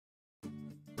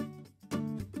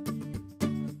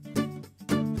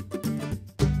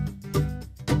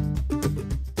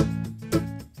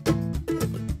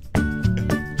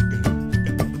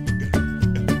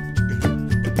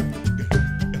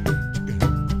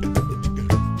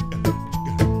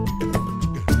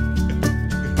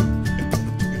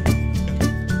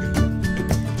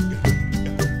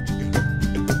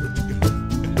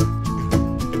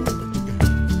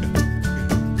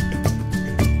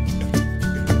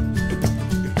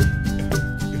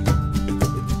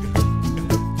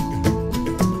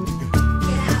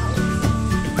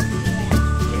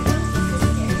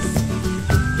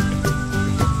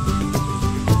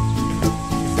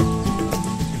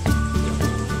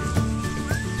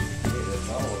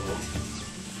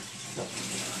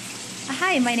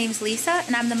Hi, my name's Lisa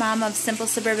and I'm the mom of Simple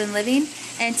Suburban Living,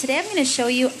 and today I'm going to show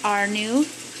you our new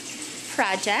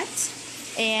project,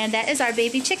 and that is our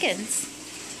baby chickens.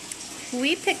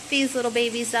 We picked these little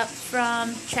babies up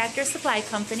from Tractor Supply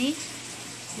Company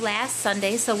last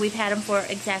Sunday, so we've had them for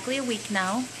exactly a week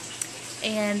now,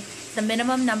 and the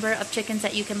minimum number of chickens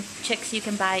that you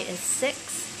can buy is 6.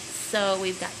 So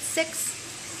we've got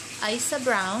 6 Isa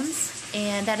Browns,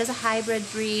 and that is a hybrid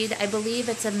breed. I believe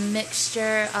it's a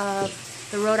mixture of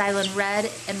the Rhode Island Red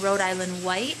and Rhode Island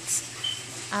White.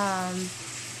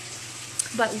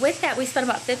 But with that, we spent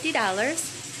about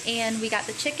 $50, and we got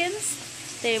the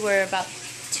chickens. They were about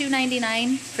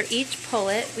 $2.99 for each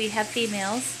pullet. We have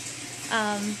females.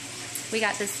 We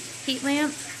got this heat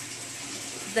lamp,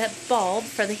 the bulb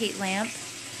for the heat lamp,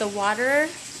 the waterer,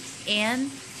 and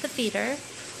the feeder,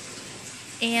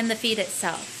 and the feed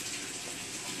itself.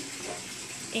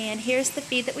 And here's the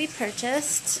feed that we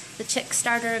purchased, the chick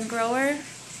starter and grower.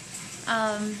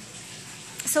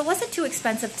 So it wasn't too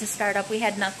expensive to start up. We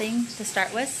had nothing to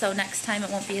start with, so next time it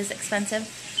won't be as expensive.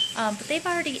 But they've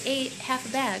already ate half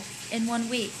a bag in 1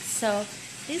 week, so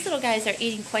these little guys are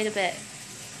eating quite a bit.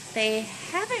 They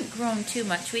haven't grown too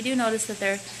much. We do notice that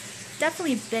they're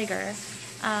definitely bigger.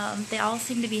 They all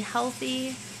seem to be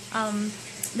healthy.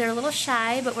 They're a little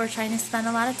shy, but we're trying to spend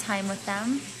a lot of time with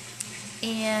them.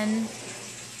 And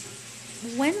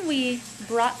when we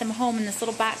brought them home in this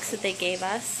little box that they gave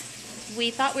us, we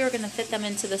thought we were going to fit them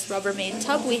into this Rubbermaid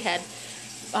tub we had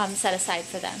set aside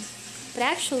for them. But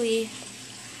actually,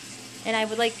 and I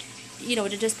would like,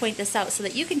 to just point this out so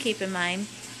that you can keep in mind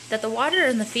that the water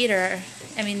and the feeder,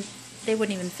 I mean, they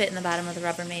wouldn't even fit in the bottom of the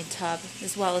Rubbermaid tub,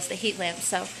 as well as the heat lamp.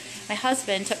 So my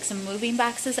husband took some moving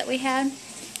boxes that we had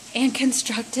and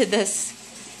constructed this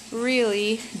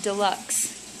really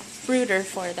deluxe brooder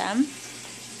for them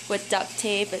with duct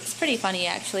tape. It's pretty funny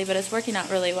actually, but it's working out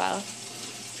really well.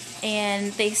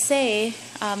 And they say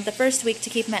the first week to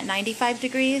keep them at 95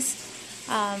 degrees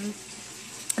and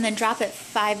then drop it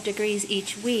 5 degrees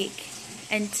each week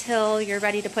until you're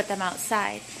ready to put them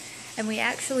outside. And we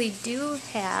actually do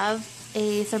have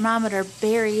a thermometer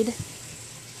buried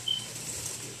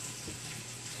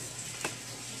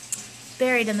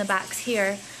in the box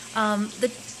here.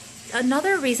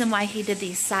 Another reason why he did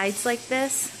these sides like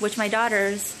this, which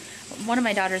one of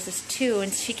my daughters is 2,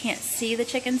 and she can't see the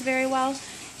chickens very well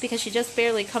because she just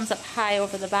barely comes up high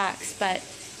over the box, but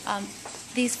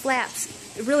these flaps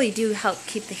really do help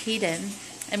keep the heat in,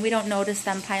 and we don't notice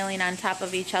them piling on top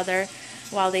of each other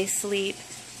while they sleep.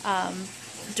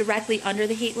 Directly under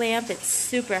the heat lamp, it's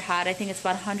super hot. I think it's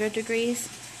about 100 degrees,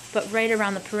 but right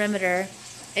around the perimeter,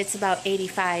 it's about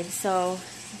 85. So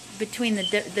between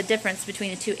the difference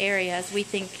between the two areas, we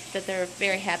think that they're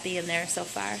very happy in there so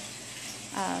far.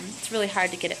 It's really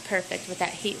hard to get it perfect with that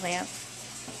heat lamp.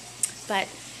 But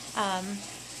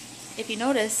if you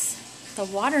notice the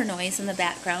water noise in the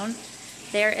background,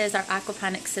 there is our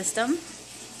aquaponics system.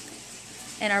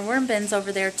 And our worm bin's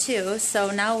over there too,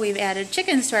 so now we've added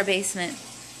chickens to our basement.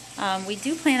 We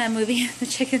do plan on moving the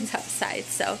chickens outside,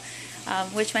 so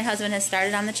which my husband has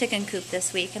started on the chicken coop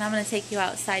this week, and I'm going to take you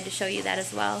outside to show you that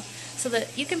as well, so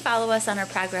that you can follow us on our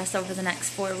progress over the next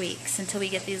 4 weeks until we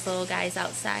get these little guys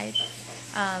outside.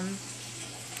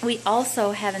 We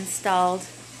also have installed,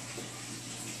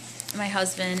 my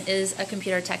husband is a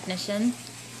computer technician,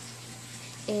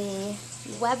 a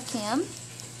webcam.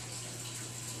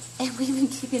 And we've been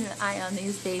keeping an eye on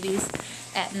these babies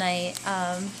at night,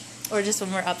 or just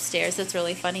when we're upstairs. It's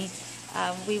really funny.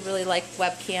 We really like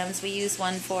webcams. We use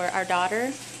one for our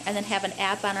daughter, and then have an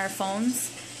app on our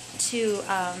phones to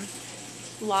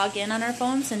log in on our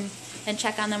phones and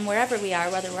check on them wherever we are,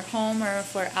 whether we're home or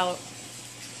if we're out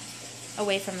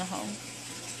away from the home.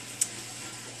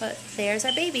 But there's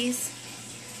our babies.